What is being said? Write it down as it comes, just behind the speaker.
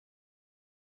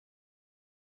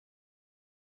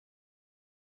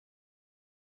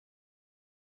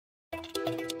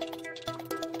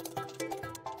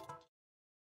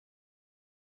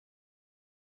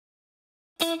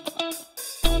Hi,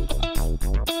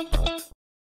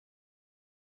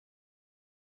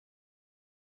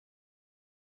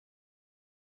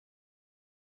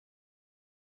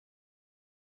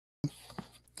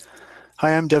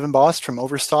 I'm Devin Bost from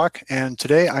Overstock, and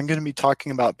today I'm going to be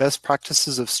talking about best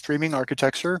practices of streaming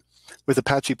architecture with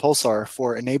Apache Pulsar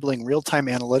for enabling real-time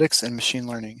analytics and machine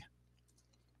learning.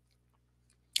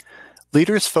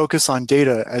 Leaders focus on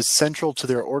data as central to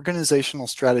their organizational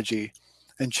strategy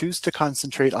and choose to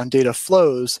concentrate on data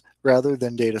flows rather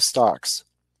than data stocks.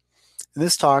 In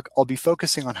this talk, I'll be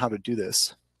focusing on how to do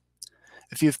this.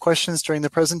 If you have questions during the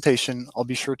presentation, I'll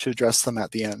be sure to address them at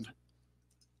the end.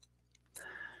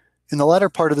 In the latter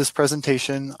part of this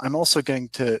presentation, I'm also going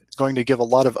to give a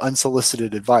lot of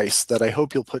unsolicited advice that I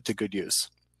hope you'll put to good use.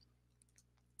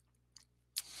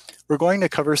 We're going to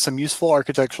cover some useful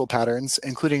architectural patterns,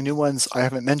 including new ones I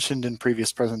haven't mentioned in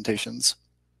previous presentations.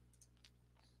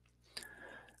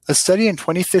 A study in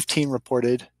 2015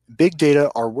 reported, big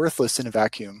data are worthless in a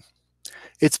vacuum.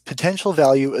 Its potential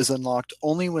value is unlocked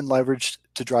only when leveraged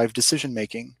to drive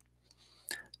decision-making.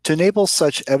 To enable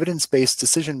such evidence-based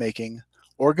decision-making,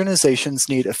 organizations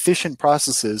need efficient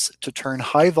processes to turn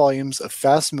high volumes of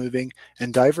fast-moving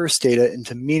and diverse data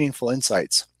into meaningful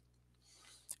insights.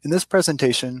 In this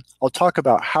presentation, I'll talk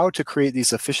about how to create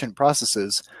these efficient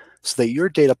processes so that your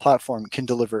data platform can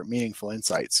deliver meaningful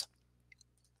insights.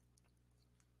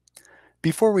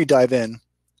 Before we dive in,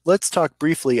 let's talk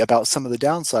briefly about some of the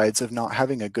downsides of not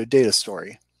having a good data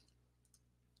story.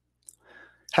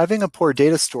 Having a poor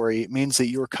data story means that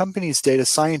your company's data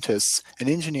scientists and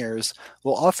engineers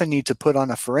will often need to put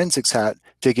on a forensics hat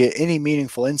to get any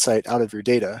meaningful insight out of your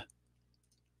data.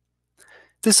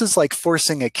 This is like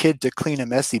forcing a kid to clean a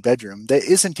messy bedroom that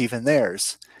isn't even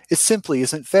theirs. It simply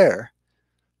isn't fair.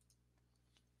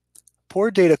 Poor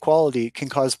data quality can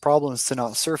cause problems to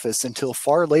not surface until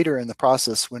far later in the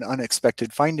process when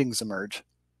unexpected findings emerge.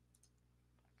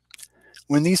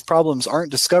 When these problems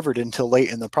aren't discovered until late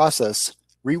in the process,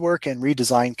 rework and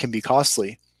redesign can be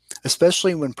costly,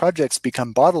 especially when projects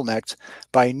become bottlenecked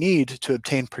by need to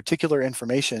obtain particular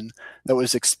information that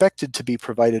was expected to be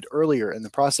provided earlier in the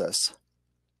process.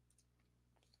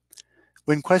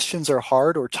 When questions are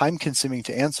hard or time-consuming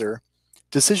to answer,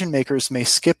 decision makers may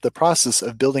skip the process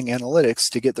of building analytics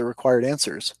to get the required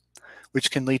answers, which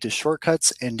can lead to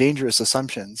shortcuts and dangerous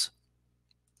assumptions.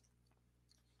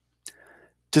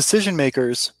 Decision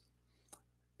makers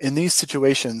in these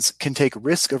situations can take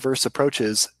risk-averse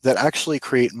approaches that actually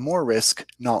create more risk,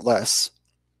 not less.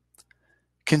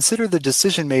 Consider the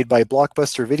decision made by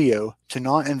Blockbuster Video to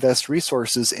not invest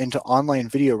resources into online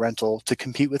video rental to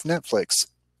compete with Netflix.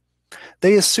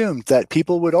 They assumed that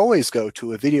people would always go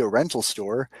to a video rental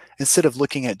store instead of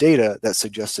looking at data that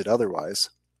suggested otherwise.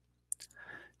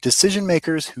 Decision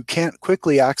makers who can't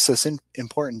quickly access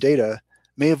important data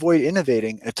may avoid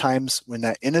innovating at times when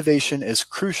that innovation is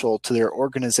crucial to their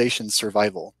organization's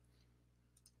survival.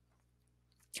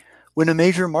 When a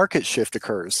major market shift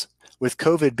occurs, with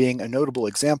COVID being a notable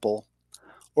example,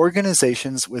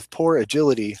 organizations with poor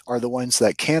agility are the ones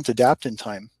that can't adapt in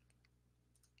time.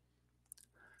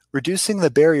 Reducing the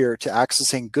barrier to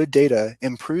accessing good data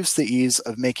improves the ease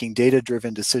of making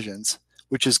data-driven decisions,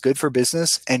 which is good for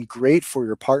business and great for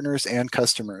your partners and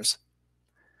customers.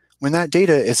 When that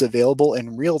data is available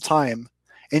in real time,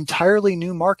 entirely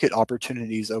new market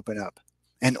opportunities open up,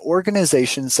 and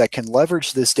organizations that can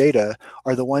leverage this data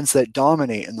are the ones that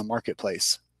dominate in the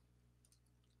marketplace.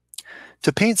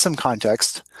 To paint some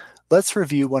context, let's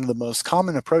review one of the most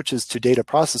common approaches to data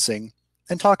processing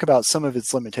and talk about some of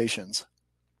its limitations.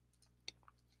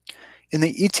 In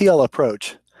the ETL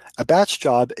approach, a batch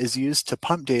job is used to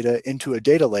pump data into a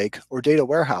data lake or data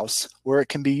warehouse where it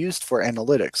can be used for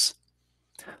analytics.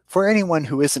 For anyone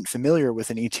who isn't familiar with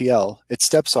an ETL, its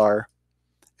steps are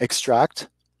extract,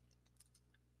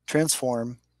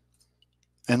 transform,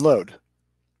 and load.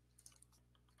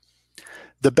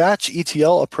 The batch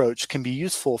ETL approach can be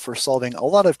useful for solving a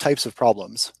lot of types of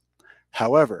problems.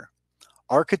 However,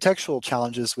 architectural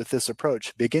challenges with this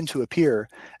approach begin to appear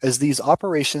as these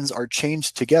operations are chained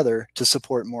together to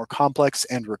support more complex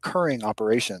and recurring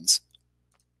operations.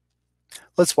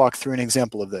 Let's walk through an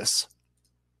example of this.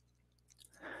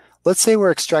 Let's say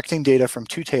we're extracting data from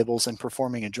two tables and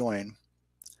performing a join.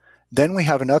 Then we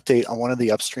have an update on one of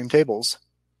the upstream tables.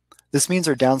 This means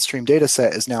our downstream data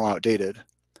set is now outdated,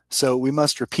 so we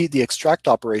must repeat the extract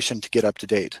operation to get up to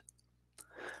date.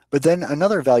 But then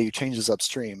another value changes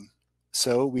upstream,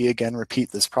 so we again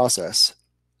repeat this process.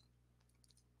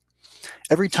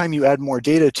 Every time you add more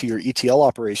data to your ETL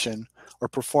operation or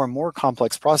perform more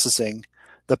complex processing,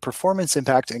 the performance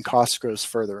impact and cost grows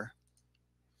further.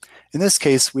 In this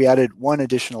case, we added one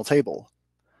additional table.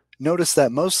 Notice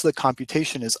that most of the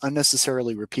computation is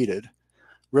unnecessarily repeated.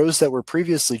 Rows that were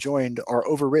previously joined are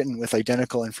overwritten with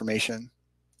identical information.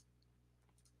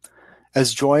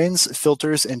 As joins,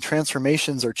 filters, and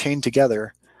transformations are chained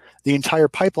together, the entire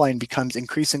pipeline becomes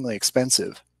increasingly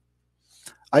expensive.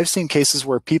 I've seen cases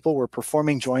where people were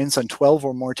performing joins on 12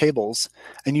 or more tables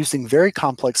and using very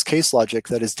complex case logic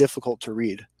that is difficult to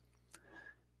read.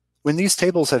 When these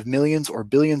tables have millions or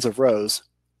billions of rows,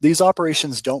 these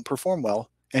operations don't perform well,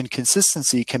 and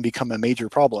consistency can become a major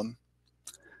problem.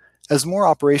 As more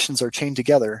operations are chained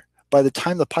together, by the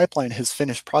time the pipeline has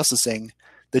finished processing,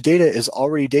 the data is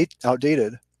already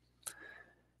outdated.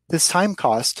 This time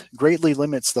cost greatly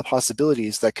limits the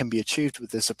possibilities that can be achieved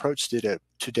with this approach to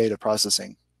data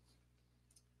processing.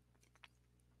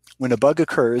 When a bug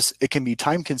occurs, it can be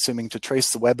time-consuming to trace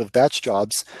the web of batch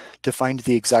jobs to find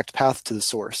the exact path to the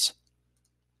source.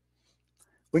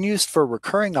 When used for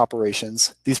recurring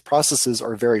operations, these processes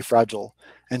are very fragile,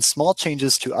 and small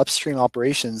changes to upstream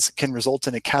operations can result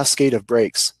in a cascade of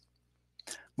breaks.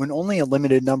 When only a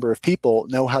limited number of people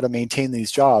know how to maintain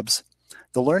these jobs,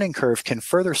 the learning curve can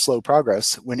further slow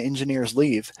progress when engineers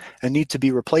leave and need to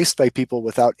be replaced by people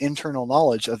without internal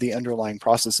knowledge of the underlying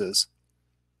processes.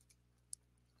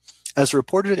 As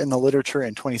reported in the literature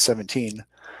in 2017,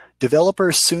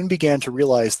 developers soon began to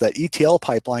realize that ETL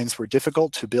pipelines were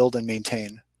difficult to build and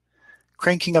maintain.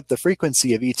 Cranking up the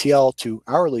frequency of ETL to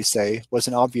hourly, say, was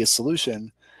an obvious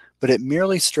solution, but it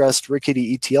merely stressed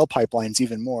rickety ETL pipelines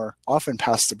even more, often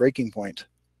past the breaking point.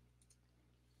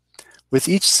 With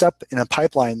each step in a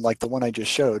pipeline like the one I just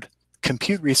showed,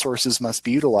 compute resources must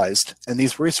be utilized, and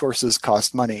these resources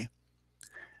cost money.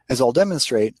 As I'll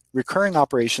demonstrate, recurring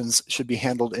operations should be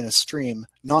handled in a stream,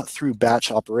 not through batch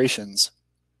operations.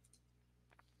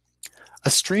 A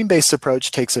stream-based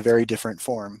approach takes a very different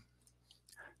form.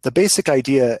 The basic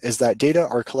idea is that data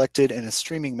are collected in a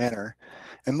streaming manner,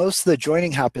 and most of the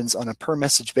joining happens on a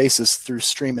per-message basis through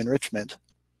stream enrichment.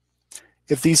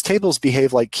 If these tables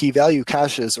behave like key-value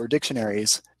caches or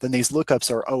dictionaries, then these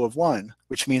lookups are O of 1,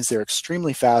 which means they're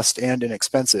extremely fast and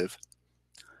inexpensive.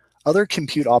 Other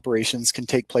compute operations can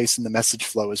take place in the message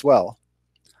flow as well.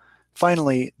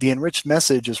 Finally, the enriched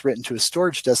message is written to a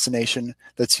storage destination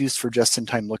that's used for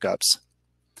just-in-time lookups.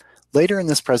 Later in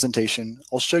this presentation,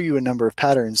 I'll show you a number of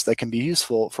patterns that can be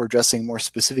useful for addressing more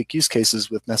specific use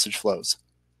cases with message flows.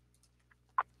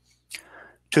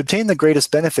 To obtain the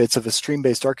greatest benefits of a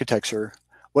stream-based architecture,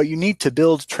 what you need to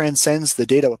build transcends the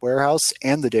data warehouse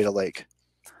and the data lake.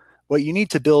 What you need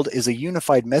to build is a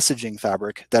unified messaging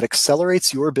fabric that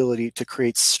accelerates your ability to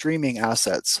create streaming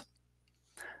assets.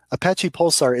 Apache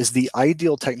Pulsar is the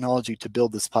ideal technology to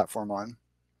build this platform on.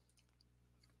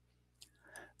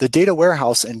 The data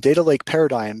warehouse and data lake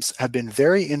paradigms have been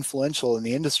very influential in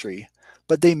the industry,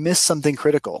 but they miss something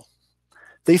critical.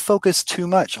 They focus too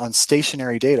much on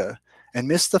stationary data and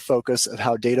miss the focus of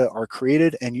how data are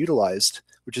created and utilized,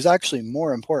 which is actually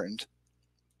more important.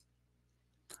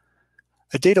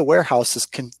 A data warehouse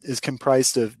is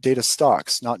comprised of data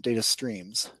stocks, not data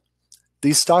streams.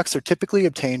 These stocks are typically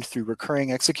obtained through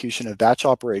recurring execution of batch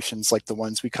operations like the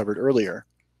ones we covered earlier.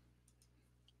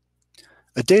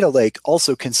 A data lake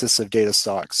also consists of data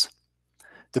stocks.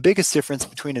 The biggest difference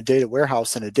between a data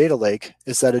warehouse and a data lake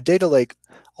is that a data lake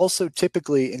also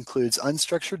typically includes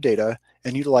unstructured data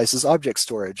and utilizes object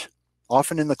storage,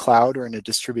 often in the cloud or in a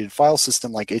distributed file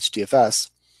system like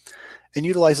HDFS, and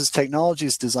utilizes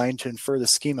technologies designed to infer the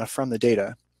schema from the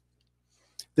data.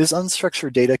 This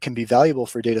unstructured data can be valuable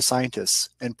for data scientists,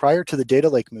 and prior to the data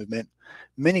lake movement,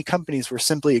 many companies were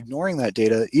simply ignoring that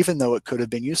data even though it could have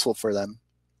been useful for them.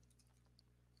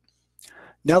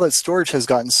 Now that storage has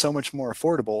gotten so much more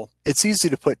affordable, it's easy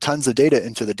to put tons of data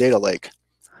into the data lake.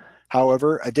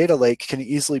 However, a data lake can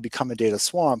easily become a data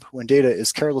swamp when data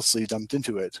is carelessly dumped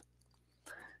into it.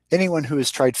 Anyone who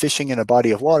has tried fishing in a body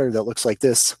of water that looks like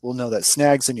this will know that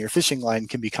snags in your fishing line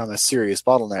can become a serious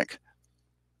bottleneck.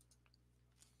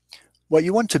 What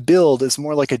you want to build is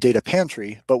more like a data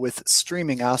pantry, but with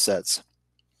streaming assets.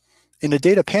 In a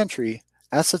data pantry,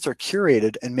 assets are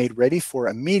curated and made ready for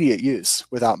immediate use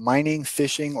without mining,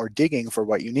 fishing, or digging for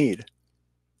what you need.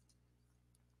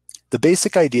 The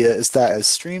basic idea is that as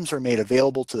streams are made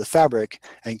available to the fabric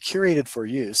and curated for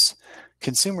use,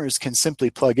 consumers can simply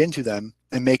plug into them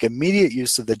and make immediate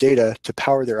use of the data to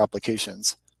power their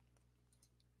applications.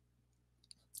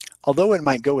 Although it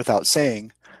might go without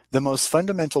saying, the most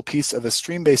fundamental piece of a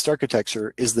stream-based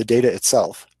architecture is the data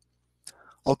itself.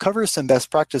 I'll cover some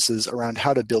best practices around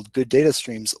how to build good data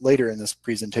streams later in this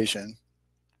presentation.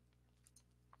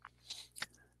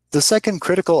 The second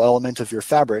critical element of your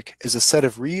fabric is a set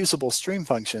of reusable stream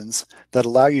functions that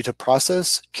allow you to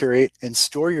process, curate, and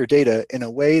store your data in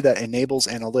a way that enables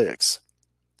analytics.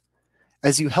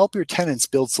 As you help your tenants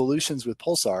build solutions with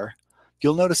Pulsar,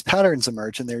 you'll notice patterns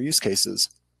emerge in their use cases.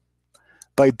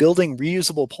 By building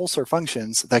reusable Pulsar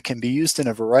functions that can be used in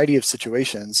a variety of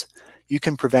situations, you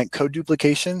can prevent code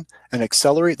duplication and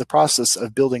accelerate the process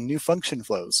of building new function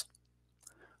flows.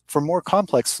 For more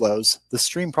complex flows, the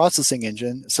stream processing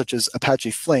engine, such as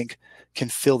Apache Flink, can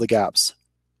fill the gaps.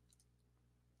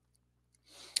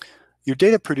 Your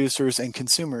data producers and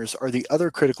consumers are the other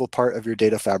critical part of your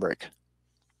data fabric.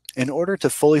 In order to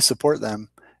fully support them,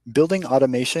 building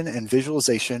automation and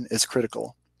visualization is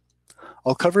critical.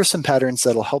 I'll cover some patterns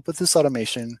that'll help with this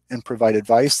automation and provide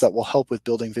advice that will help with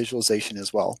building visualization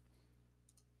as well.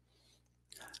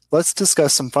 Let's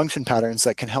discuss some function patterns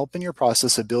that can help in your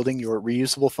process of building your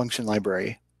reusable function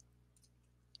library.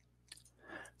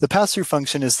 The pass-through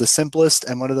function is the simplest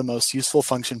and one of the most useful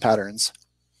function patterns.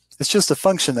 It's just a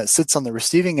function that sits on the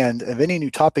receiving end of any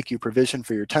new topic you provision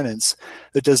for your tenants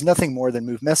that does nothing more than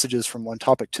move messages from one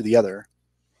topic to the other.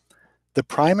 The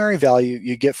primary value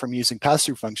you get from using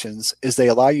pass-through functions is they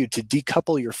allow you to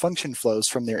decouple your function flows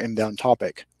from their inbound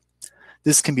topic.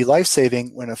 This can be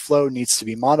life-saving when a flow needs to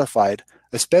be modified,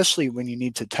 especially when you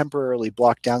need to temporarily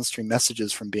block downstream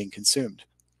messages from being consumed.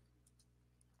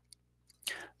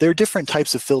 There are different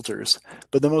types of filters,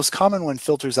 but the most common one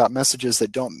filters out messages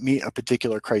that don't meet a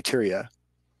particular criteria.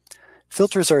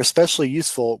 Filters are especially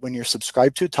useful when you're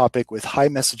subscribed to a topic with high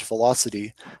message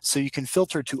velocity, so you can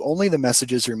filter to only the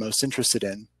messages you're most interested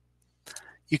in.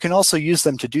 You can also use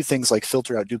them to do things like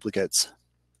filter out duplicates.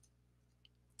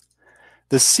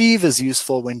 The sieve is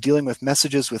useful when dealing with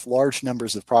messages with large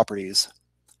numbers of properties.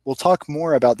 We'll talk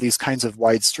more about these kinds of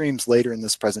wide streams later in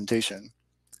this presentation.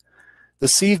 The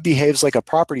sieve behaves like a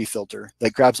property filter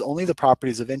that grabs only the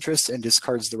properties of interest and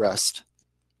discards the rest.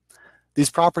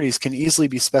 These properties can easily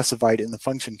be specified in the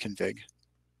function config.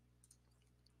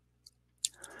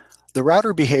 The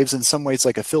router behaves in some ways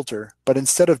like a filter, but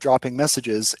instead of dropping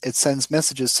messages, it sends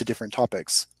messages to different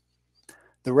topics.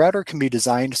 The router can be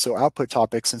designed so output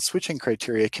topics and switching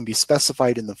criteria can be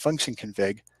specified in the function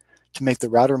config to make the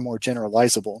router more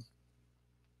generalizable.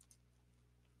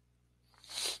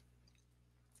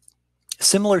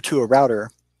 Similar to a router,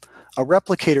 a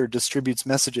replicator distributes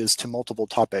messages to multiple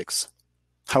topics.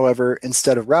 However,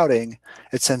 instead of routing,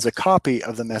 it sends a copy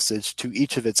of the message to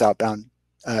each of its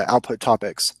output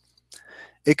topics.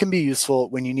 It can be useful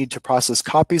when you need to process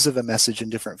copies of a message in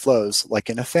different flows, like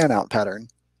in a fan-out pattern.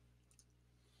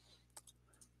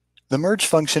 The merge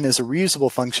function is a reusable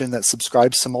function that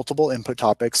subscribes to multiple input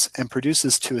topics and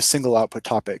produces to a single output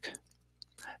topic.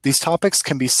 These topics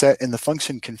can be set in the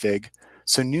function config,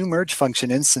 so new merge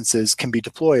function instances can be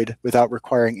deployed without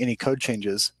requiring any code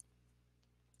changes.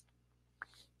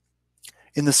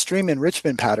 In the stream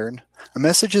enrichment pattern, a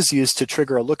message is used to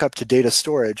trigger a lookup to data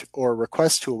storage or a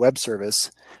request to a web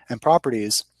service, and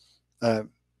properties,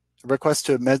 request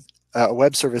to a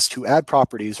web service to add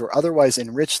properties or otherwise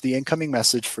enrich the incoming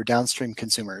message for downstream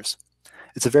consumers.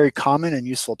 It's a very common and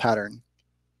useful pattern.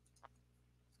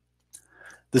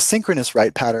 The synchronous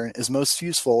write pattern is most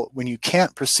useful when you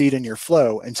can't proceed in your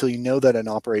flow until you know that an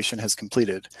operation has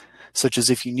completed, such as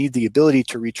if you need the ability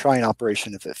to retry an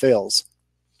operation if it fails.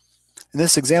 In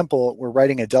this example, we're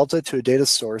writing a delta to a data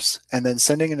source and then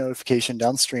sending a notification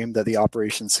downstream that the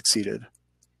operation succeeded.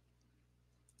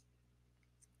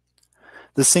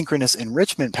 The synchronous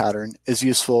enrichment pattern is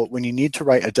useful when you need to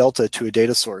write a delta to a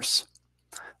data source,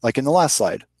 like in the last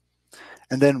slide.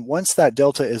 And then once that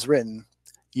delta is written,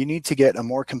 you need to get a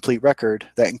more complete record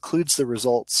that includes the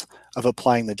results of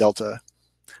applying the delta.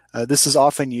 This is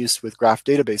often used with graph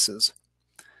databases.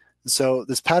 So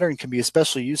this pattern can be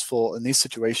especially useful in these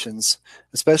situations,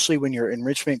 especially when your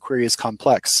enrichment query is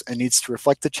complex and needs to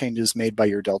reflect the changes made by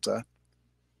your delta.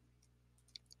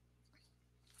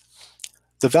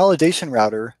 The validation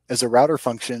router is a router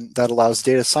function that allows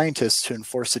data scientists to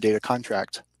enforce a data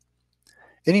contract.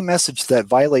 Any message that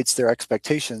violates their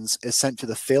expectations is sent to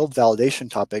the failed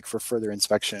validation topic for further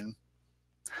inspection.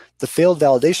 The failed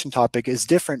validation topic is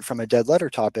different from a dead letter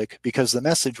topic because the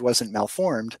message wasn't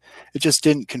malformed, it just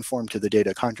didn't conform to the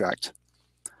data contract.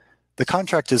 The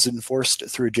contract is enforced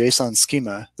through a JSON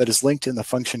schema that is linked in the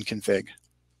function config.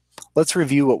 Let's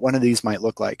review what one of these might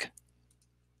look like.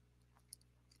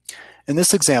 In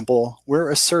this example, we're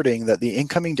asserting that the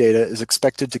incoming data is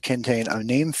expected to contain a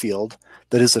name field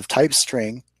that is of type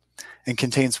string and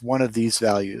contains one of these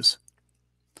values.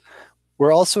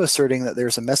 We're also asserting that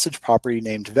there's a message property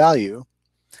named value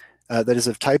that is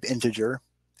of type integer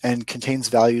and contains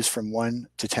values from 1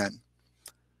 to 10.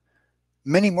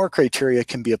 Many more criteria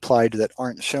can be applied that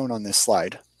aren't shown on this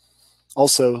slide.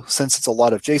 Also, since it's a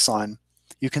lot of JSON,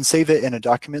 you can save it in a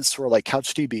document store like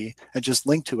CouchDB and just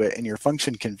link to it in your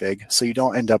function config so you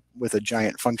don't end up with a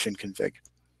giant function config.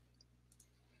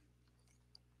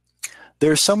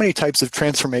 There are so many types of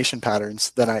transformation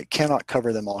patterns that I cannot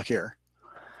cover them all here.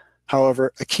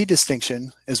 However, a key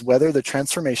distinction is whether the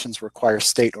transformations require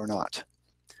state or not.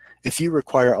 If you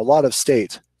require a lot of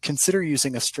state, consider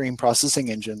using a stream processing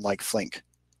engine like Flink.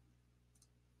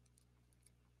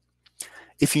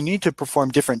 If you need to perform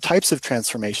different types of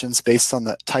transformations based on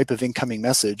the type of incoming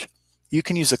message, you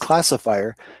can use a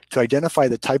classifier to identify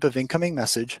the type of incoming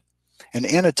message and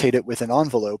annotate it with an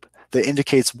envelope that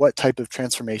indicates what type of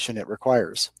transformation it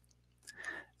requires.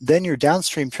 Then your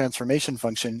downstream transformation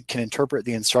function can interpret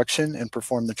the instruction and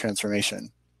perform the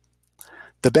transformation.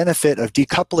 The benefit of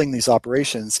decoupling these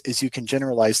operations is you can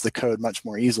generalize the code much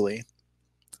more easily.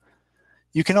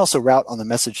 You can also route on the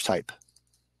message type.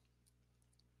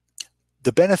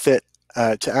 The benefit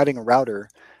to adding a router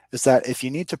is that if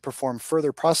you need to perform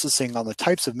further processing on the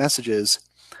types of messages,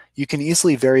 you can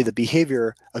easily vary the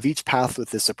behavior of each path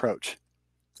with this approach.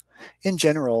 In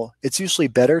general, it's usually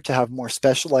better to have more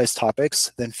specialized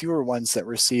topics than fewer ones that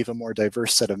receive a more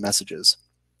diverse set of messages.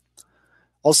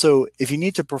 Also, if you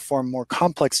need to perform more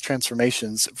complex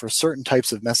transformations for certain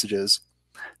types of messages,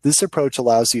 this approach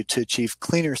allows you to achieve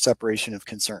cleaner separation of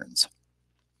concerns.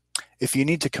 If you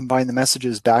need to combine the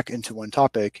messages back into one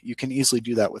topic, you can easily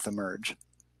do that with a merge.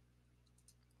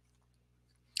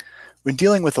 When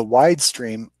dealing with a wide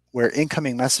stream where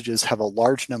incoming messages have a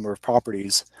large number of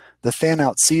properties, the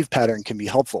fan-out sieve pattern can be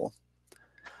helpful.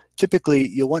 Typically,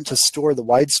 you'll want to store the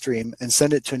wide stream and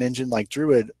send it to an engine like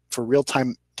Druid for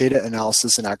real-time data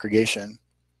analysis and aggregation.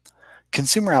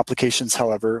 Consumer applications,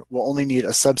 however, will only need a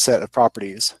subset of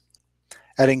properties.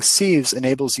 Adding sieves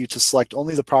enables you to select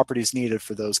only the properties needed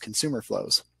for those consumer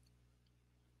flows.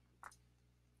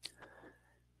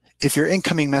 If your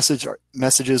incoming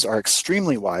messages are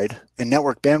extremely wide and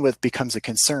network bandwidth becomes a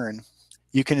concern,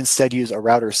 you can instead use a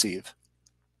router sieve.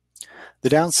 The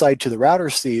downside to the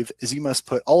router sieve is you must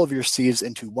put all of your sieves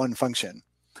into one function,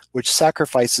 which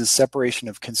sacrifices separation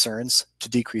of concerns to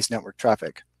decrease network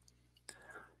traffic.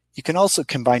 You can also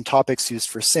combine topics used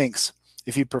for syncs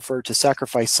if you prefer to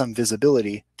sacrifice some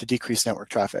visibility to decrease network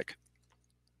traffic.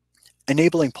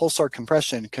 Enabling Pulsar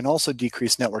compression can also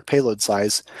decrease network payload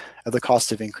size at the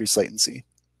cost of increased latency.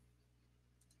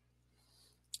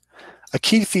 A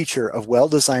key feature of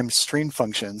well-designed stream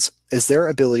functions is their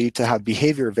ability to have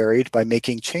behavior varied by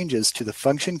making changes to the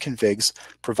function configs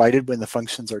provided when the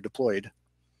functions are deployed.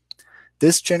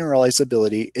 This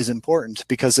generalizability is important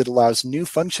because it allows new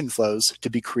function flows to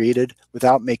be created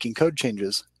without making code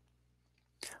changes.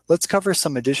 Let's cover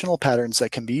some additional patterns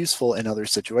that can be useful in other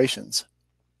situations.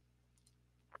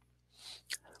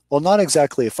 While not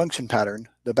exactly a function pattern,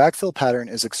 the backfill pattern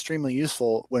is extremely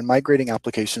useful when migrating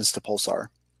applications to Pulsar.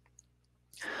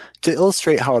 To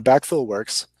illustrate how a backfill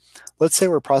works, let's say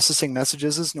we're processing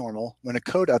messages as normal when a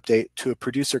code update to a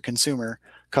producer-consumer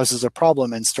causes a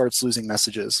problem and starts losing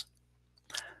messages.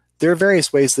 There are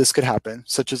various ways this could happen,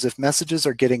 such as if messages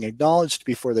are getting acknowledged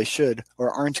before they should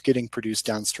or aren't getting produced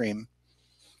downstream.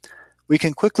 We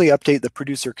can quickly update the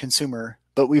producer-consumer,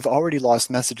 but we've already lost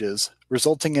messages,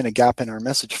 resulting in a gap in our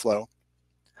message flow.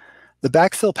 The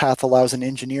backfill path allows an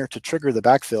engineer to trigger the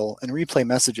backfill and replay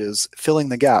messages, filling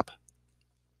the gap.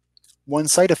 One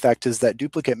side effect is that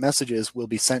duplicate messages will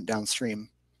be sent downstream.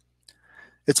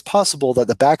 It's possible that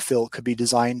the backfill could be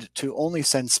designed to only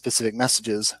send specific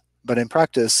messages, but in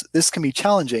practice, this can be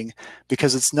challenging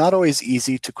because it's not always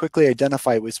easy to quickly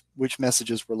identify which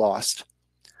messages were lost.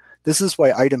 This is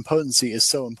why idempotency is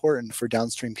so important for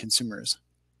downstream consumers.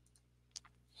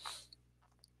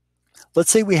 Let's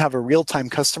say we have a real-time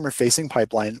customer-facing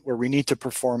pipeline where we need to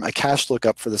perform a cache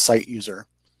lookup for the site user.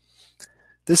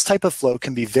 This type of flow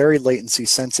can be very latency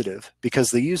sensitive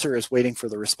because the user is waiting for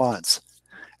the response,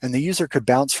 and the user could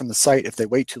bounce from the site if they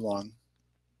wait too long.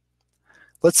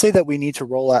 Let's say that we need to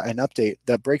roll out an update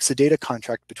that breaks a data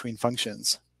contract between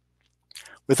functions.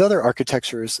 With other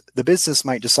architectures, the business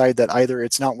might decide that either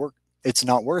it's not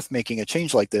worth making a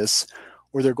change like this,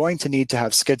 or they're going to need to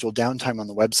have scheduled downtime on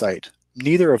the website,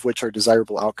 neither of which are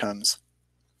desirable outcomes.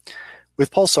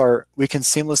 With Pulsar, we can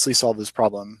seamlessly solve this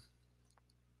problem.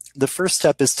 The first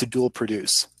step is to dual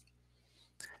produce.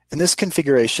 In this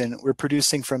configuration, we're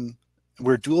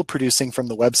dual producing from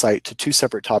the website to two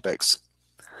separate topics.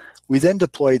 We then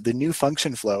deploy the new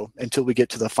function flow until we get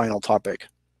to the final topic.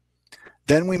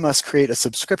 Then we must create a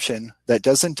subscription that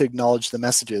doesn't acknowledge the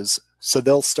messages, so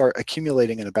they'll start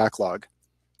accumulating in a backlog.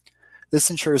 This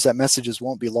ensures that messages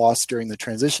won't be lost during the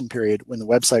transition period when the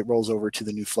website rolls over to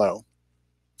the new flow.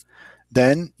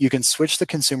 Then you can switch the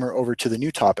consumer over to the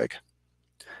new topic.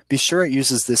 Be sure it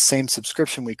uses this same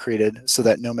subscription we created so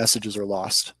that no messages are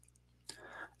lost.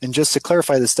 And just to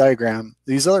clarify this diagram,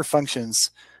 these other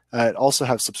functions also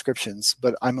have subscriptions,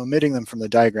 but I'm omitting them from the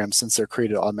diagram since they're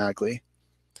created automatically.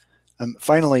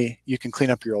 Finally, you can clean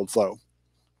up your old flow.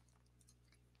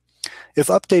 If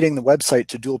updating the website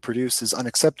to dual produce is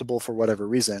unacceptable for whatever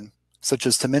reason, such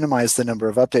as to minimize the number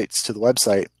of updates to the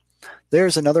website,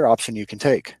 there's another option you can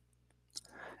take.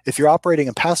 If you're operating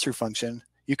a pass-through function,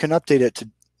 you can update it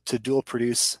to dual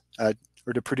produce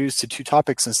or to produce to 2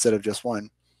 topics instead of just 1.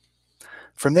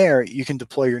 From there, you can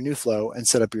deploy your new flow and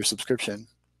set up your subscription.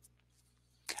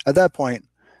 At that point,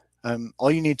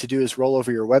 all you need to do is roll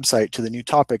over your website to the new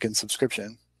topic and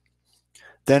subscription.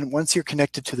 Then once you're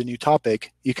connected to the new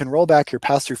topic, you can roll back your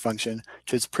pass-through function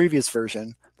to its previous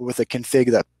version, but with a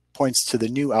config that points to the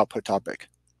new output topic.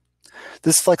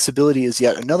 This flexibility is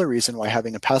yet another reason why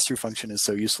having a pass-through function is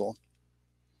so useful.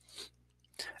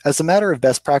 As a matter of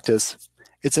best practice,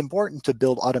 it's important to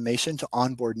build automation to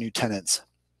onboard new tenants.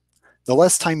 The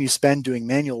less time you spend doing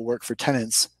manual work for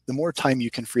tenants, the more time you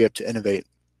can free up to innovate.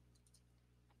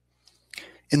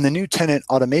 In the new tenant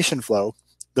automation flow,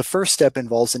 the first step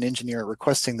involves an engineer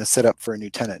requesting the setup for a new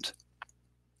tenant.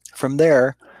 From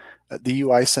there, the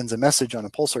UI sends a message on a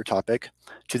Pulsar topic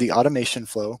to the automation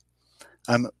flow,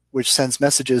 which sends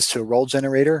messages to a role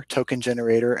generator, token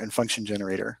generator, and function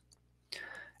generator.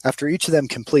 After each of them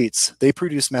completes, they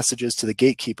produce messages to the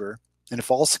gatekeeper, and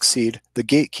if all succeed, the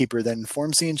gatekeeper then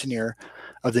informs the engineer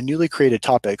of the newly created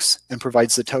topics and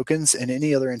provides the tokens and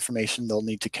any other information they'll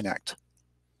need to connect.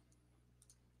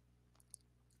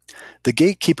 The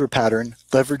gatekeeper pattern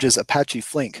leverages Apache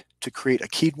Flink to create a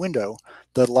keyed window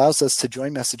that allows us to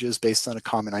join messages based on a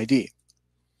common ID.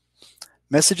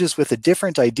 Messages with a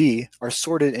different ID are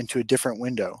sorted into a different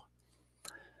window.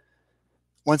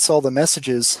 Once all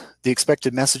the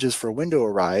expected messages for a window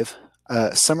arrive,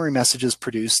 a summary message is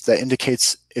produced that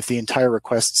indicates if the entire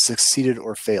request succeeded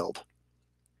or failed.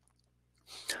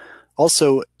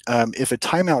 Also, if a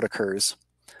timeout occurs,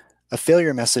 a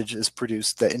failure message is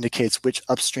produced that indicates which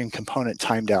upstream component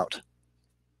timed out.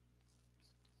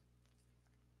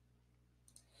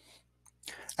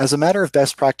 As a matter of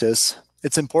best practice,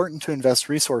 it's important to invest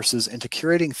resources into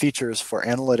curating features for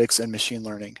analytics and machine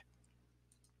learning.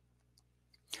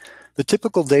 The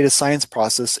typical data science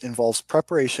process involves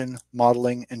preparation,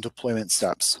 modeling, and deployment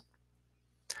steps.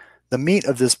 The meat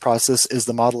of this process is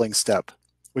the modeling step,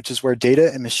 which is where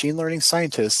data and machine learning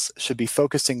scientists should be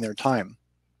focusing their time.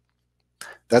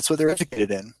 That's what they're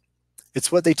educated in. It's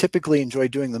what they typically enjoy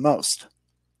doing the most.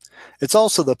 It's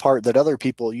also the part that other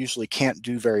people usually can't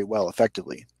do very well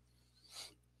effectively.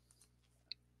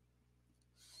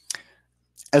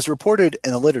 As reported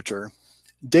in the literature,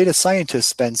 data scientists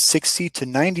spend 60 to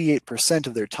 98%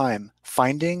 of their time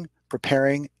finding,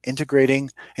 preparing,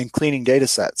 integrating, and cleaning data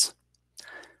sets.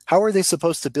 How are they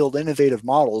supposed to build innovative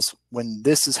models when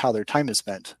this is how their time is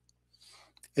spent?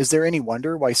 Is there any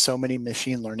wonder why so many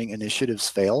machine learning initiatives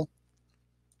fail?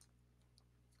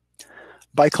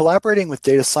 By collaborating with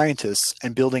data scientists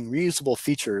and building reusable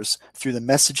features through the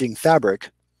messaging fabric,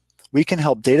 we can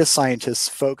help data scientists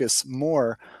focus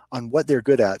more on what they're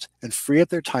good at and free up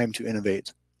their time to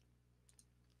innovate.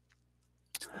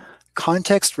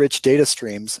 Context-rich data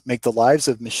streams make the lives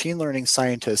of machine learning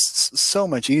scientists so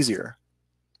much easier.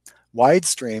 Wide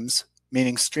streams,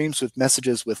 meaning streams with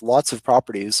messages with lots of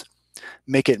properties,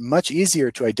 make it much easier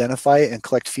to identify and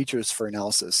collect features for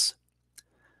analysis.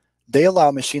 They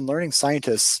allow machine learning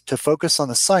scientists to focus on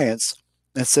the science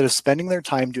instead of spending their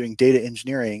time doing data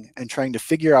engineering and trying to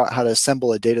figure out how to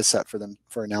assemble a data set for them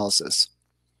for analysis.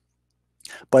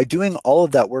 By doing all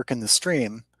of that work in the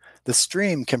stream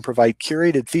can provide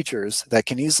curated features that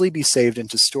can easily be saved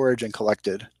into storage and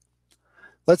collected.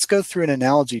 Let's go through an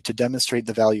analogy to demonstrate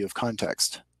the value of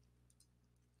context.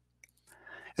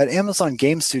 At Amazon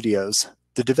Game Studios,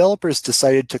 the developers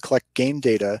decided to collect game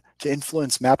data to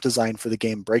influence map design for the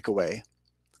game Breakaway.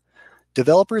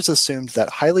 Developers assumed that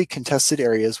highly contested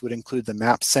areas would include the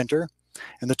map center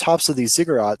and the tops of these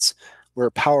ziggurats where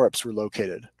power-ups were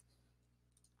located.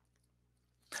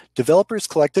 Developers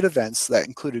collected events that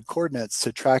included coordinates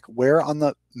to track where on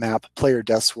the map player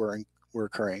deaths were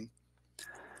occurring.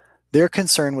 Their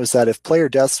concern was that if player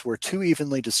deaths were too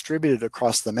evenly distributed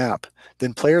across the map,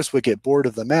 then players would get bored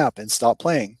of the map and stop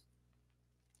playing.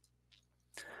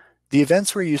 The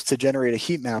events were used to generate a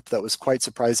heat map that was quite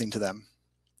surprising to them.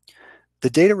 The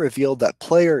data revealed that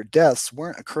player deaths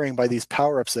weren't occurring by these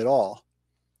power-ups at all,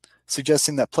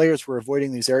 suggesting that players were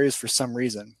avoiding these areas for some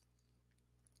reason.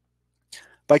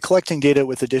 By collecting data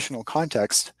with additional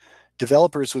context,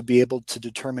 developers would be able to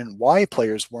determine why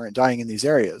players weren't dying in these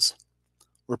areas.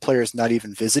 Were players not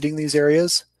even visiting these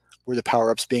areas? Were the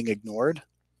power-ups being ignored?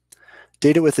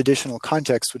 Data with additional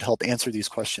context would help answer these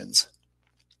questions.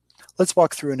 Let's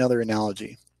walk through another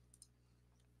analogy.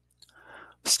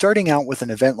 Starting out with an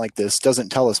event like this doesn't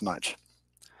tell us much.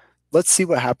 Let's see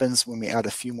what happens when we add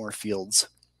a few more fields.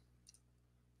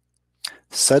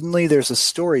 Suddenly there's a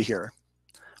story here.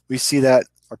 We see that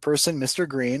our person, Mr.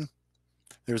 Green,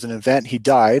 there was an event, he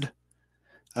died,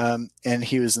 and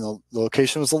he was in the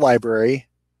location was the library,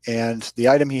 and the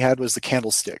item he had was the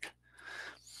candlestick.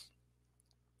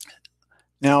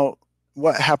 Now,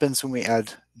 what happens when we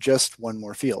add just one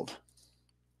more field?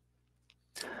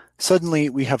 Suddenly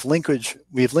we have linkage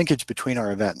between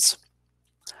our events.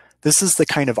 This is the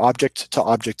kind of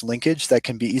object-to-object linkage that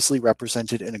can be easily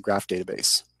represented in a graph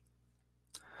database.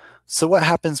 So what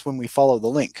happens when we follow the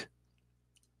link?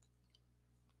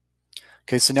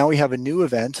 Okay, so now we have a new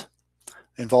event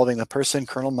involving the person,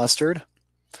 Colonel Mustard,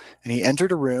 and he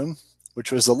entered a room,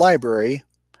 which was the library,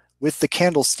 with the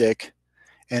candlestick,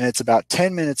 and it's about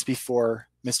 10 minutes before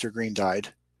Mr. Green died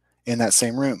in that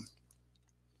same room.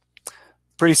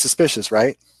 Pretty suspicious,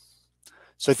 right?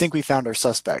 So I think we found our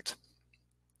suspect.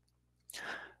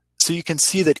 So you can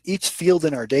see that each field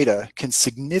in our data can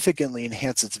significantly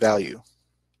enhance its value.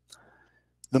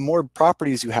 The more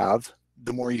properties you have,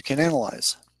 the more you can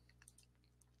analyze.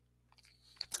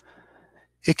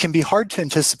 It can be hard to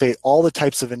anticipate all the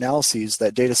types of analyses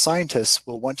that data scientists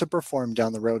will want to perform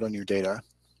down the road on your data.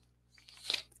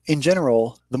 In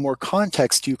general, the more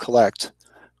context you collect,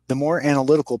 the more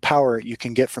analytical power you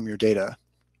can get from your data.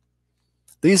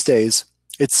 These days,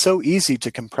 it's so easy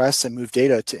to compress and move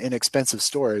data to inexpensive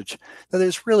storage that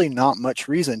there's really not much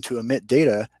reason to omit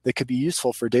data that could be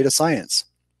useful for data science.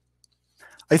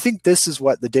 I think this is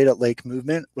what the data lake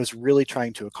movement was really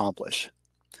trying to accomplish.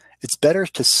 It's better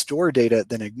to store data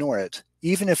than ignore it,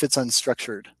 even if it's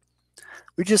unstructured.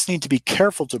 We just need to be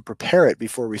careful to prepare it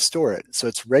before we store it so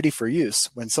it's ready for use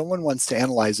when someone wants to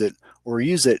analyze it or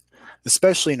use it,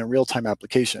 especially in a real-time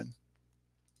application.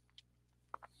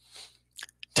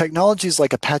 Technologies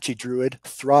like Apache Druid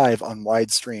thrive on wide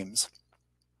streams.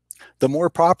 The more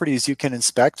properties you can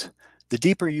inspect, the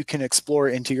deeper you can explore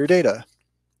into your data.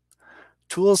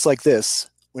 Tools like this,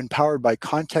 when powered by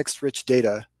context-rich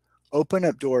data, open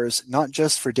up doors not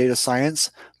just for data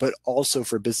science, but also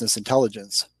for business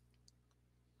intelligence.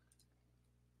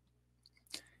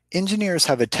 Engineers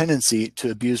have a tendency to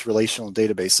abuse relational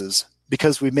databases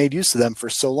because we've made use of them for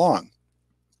so long.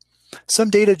 Some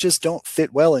data just don't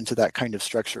fit well into that kind of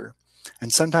structure,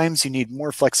 and sometimes you need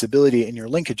more flexibility in your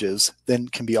linkages than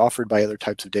can be offered by other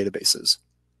types of databases.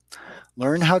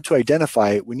 Learn how to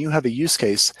identify when you have a use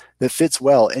case that fits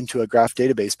well into a graph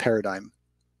database paradigm.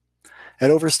 At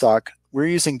Overstock, we're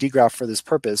using dgraph for this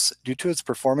purpose due to its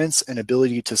performance and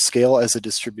ability to scale as a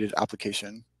distributed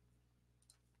application.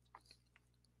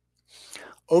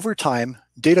 Over time,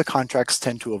 data contracts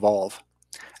tend to evolve,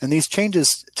 and these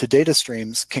changes to data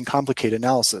streams can complicate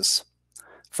analysis.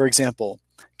 For example,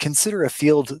 consider a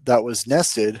field that was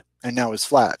nested and now is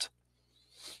flat,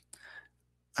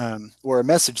 or a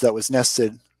message that was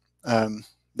nested that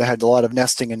had a lot of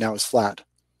nesting and now is flat.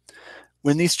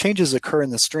 When these changes occur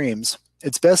in the streams,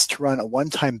 it's best to run a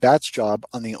one-time batch job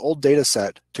on the old data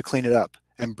set to clean it up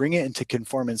and bring it into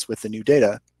conformance with the new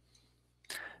data.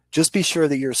 Just be sure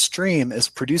that your stream is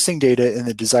producing data in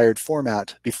the desired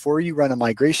format before you run a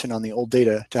migration on the old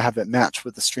data to have it match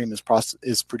what the stream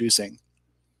is producing.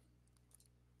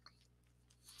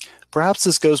 Perhaps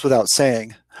this goes without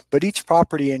saying, but each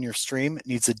property in your stream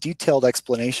needs a detailed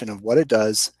explanation of what it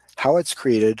does, how it's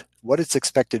created, what its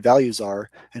expected values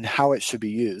are, and how it should be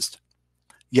used.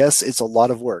 Yes, it's a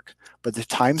lot of work, but the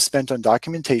time spent on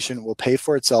documentation will pay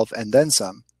for itself and then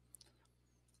some.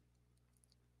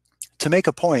 To make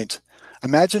a point,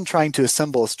 imagine trying to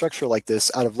assemble a structure like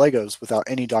this out of Legos without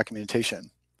any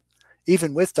documentation.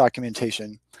 Even with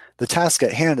documentation, the task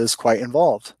at hand is quite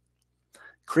involved.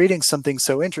 Creating something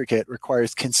so intricate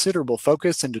requires considerable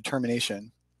focus and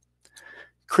determination.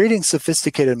 Creating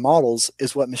sophisticated models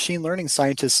is what machine learning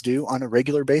scientists do on a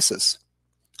regular basis.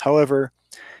 However,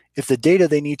 if the data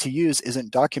they need to use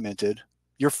isn't documented,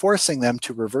 you're forcing them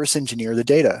to reverse engineer the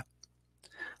data.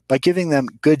 By giving them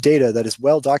good data that is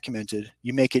well documented,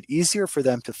 you make it easier for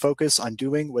them to focus on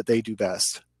doing what they do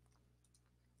best.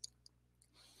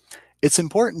 It's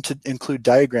important to include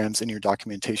diagrams in your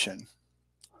documentation.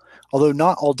 Although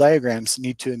not all diagrams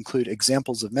need to include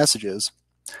examples of messages,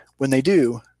 when they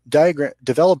do,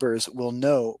 developers will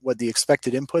know what the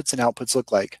expected inputs and outputs look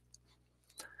like.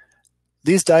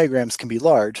 These diagrams can be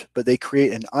large, but they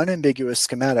create an unambiguous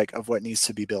schematic of what needs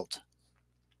to be built.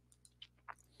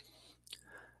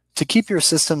 To keep your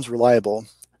systems reliable,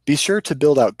 be sure to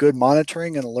build out good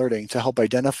monitoring and alerting to help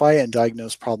identify and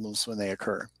diagnose problems when they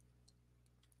occur.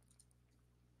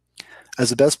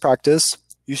 As a best practice,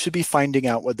 you should be finding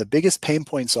out what the biggest pain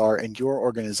points are in your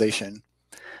organization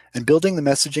and building the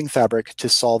messaging fabric to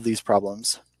solve these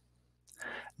problems.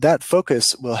 That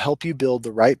focus will help you build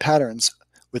the right patterns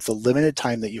with the limited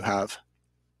time that you have.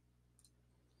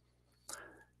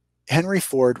 Henry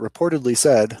Ford reportedly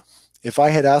said, "If I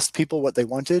had asked people what they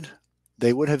wanted,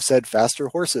 they would have said faster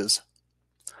horses."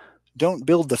 Don't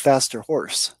build the faster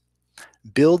horse.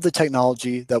 Build the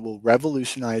technology that will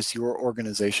revolutionize your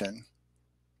organization.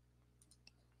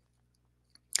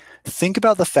 Think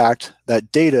about the fact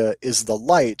that data is the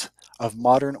light of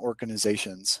modern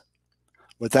organizations.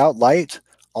 Without light,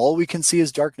 all we can see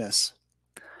is darkness.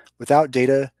 Without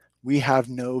data, we have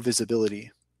no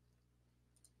visibility.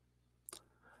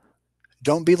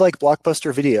 Don't be like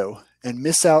Blockbuster Video and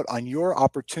miss out on your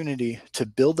opportunity to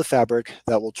build the fabric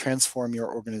that will transform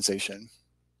your organization.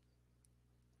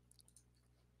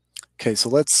 Okay, so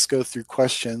let's go through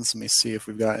questions. Let me see if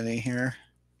we've got any here.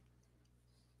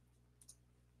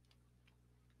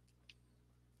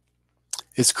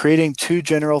 Is creating too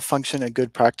general function a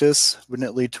good practice? Wouldn't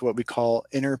it lead to what we call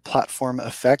inter-platform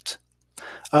effect?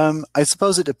 I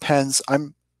suppose it depends.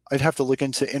 I'd have to look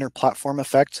into inter-platform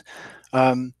effect.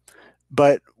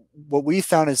 But what we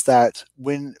found is that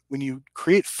when you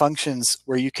create functions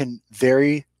where you can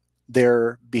vary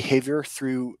their behavior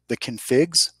through the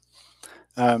configs,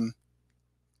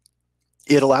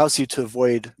 it allows you to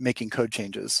avoid making code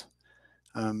changes.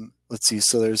 Let's see,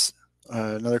 so there's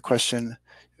another question.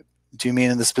 Do you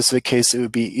mean in the specific case it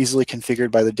would be easily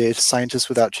configured by the data scientist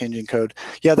without changing code?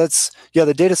 Yeah,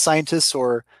 the data scientists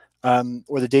or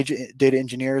the data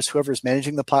engineers, whoever's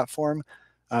managing the platform,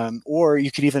 or you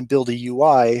could even build a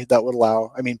UI that would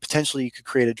allow, I mean, potentially you could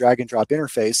create a drag and drop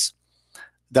interface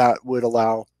that would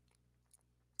allow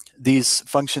these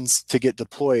functions to get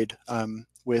deployed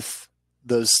with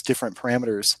those different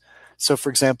parameters. So for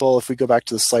example, if we go back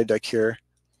to the slide deck here,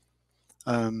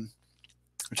 we're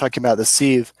talking about the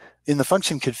sieve. In the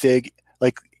function config,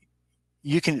 like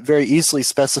you can very easily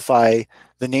specify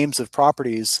the names of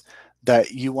properties that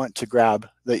you want to grab,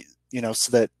 that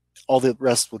so that all the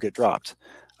rest will get dropped.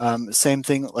 Same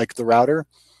thing like the router.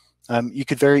 You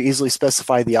could very easily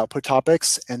specify the output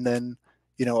topics and then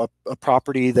a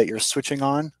property that you're switching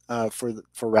on for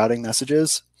routing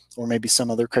messages, or maybe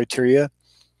some other criteria.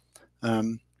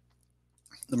 The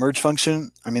merge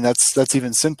function, I mean, that's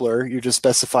even simpler. You're just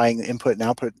specifying the input and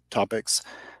output topics,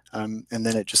 and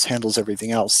then it just handles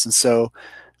everything else. And so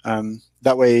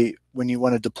that way, when you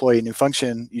want to deploy a new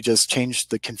function, you just change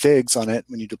the configs on it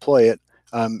when you deploy it,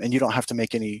 and you don't have to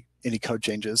make any code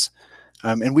changes.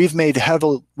 And we've made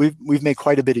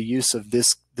quite a bit of use of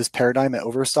this paradigm at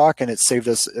Overstock, and it's saved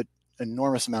us an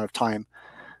enormous amount of time.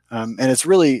 And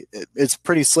it's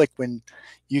pretty slick when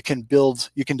you can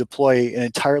deploy an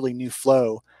entirely new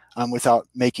flow without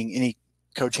making any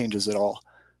code changes at all.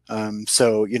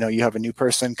 So you have a new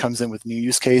person comes in with a new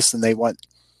use case, and they want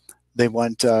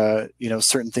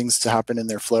certain things to happen in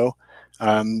their flow.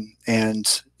 And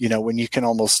when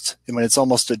it's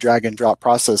almost a drag and drop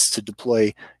process to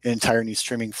deploy an entire new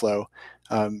streaming flow,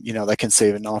 that can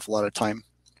save an awful lot of time.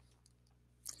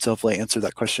 So hopefully I answered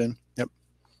that question. Yep.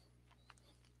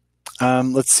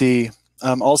 Let's see.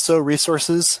 Also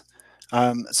resources.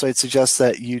 So I'd suggest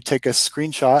that you take a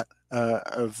screenshot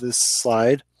of this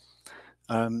slide.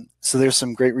 So there's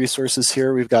some great resources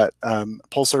here. We've got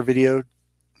Pulsar video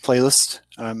playlist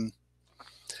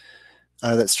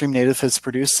that Stream Native has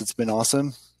produced. It's been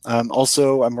awesome.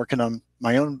 Also, I'm working on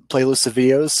my own playlist of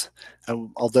videos.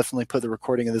 I'll definitely put the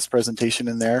recording of this presentation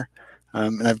in there.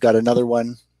 And I've got another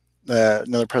one,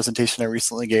 another presentation I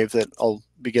recently gave that I'll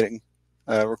be getting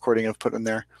a recording of put in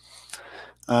there.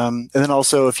 And then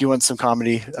also, if you want some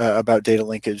comedy about data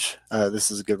linkage, this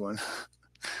is a good one.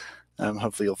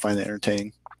 Hopefully you'll find it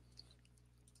entertaining.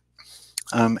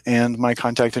 And my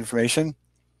contact information.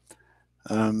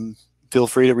 Feel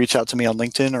free to reach out to me on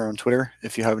LinkedIn or on Twitter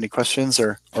if you have any questions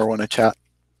or want to chat.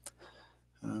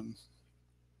 Let's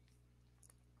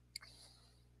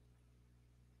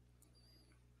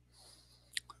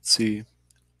see.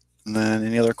 And then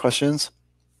any other questions?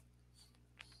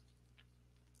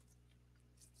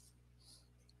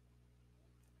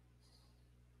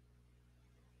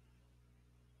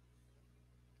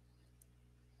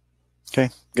 Okay,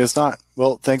 guess not.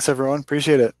 Well, thanks everyone.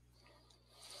 Appreciate it.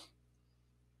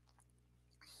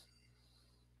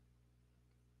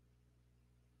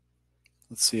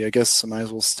 let's see, I guess I might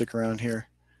as well stick around here.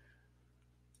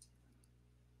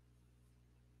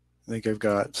 I think I've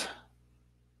got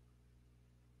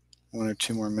 1 or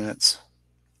 2 more minutes.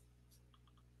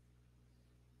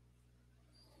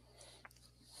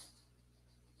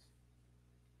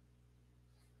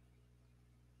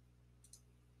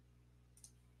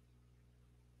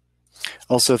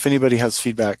 Also, if anybody has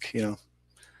feedback,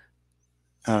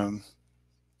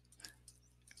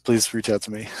 please reach out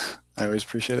to me. I always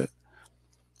appreciate it.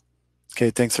 Okay,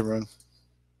 thanks everyone.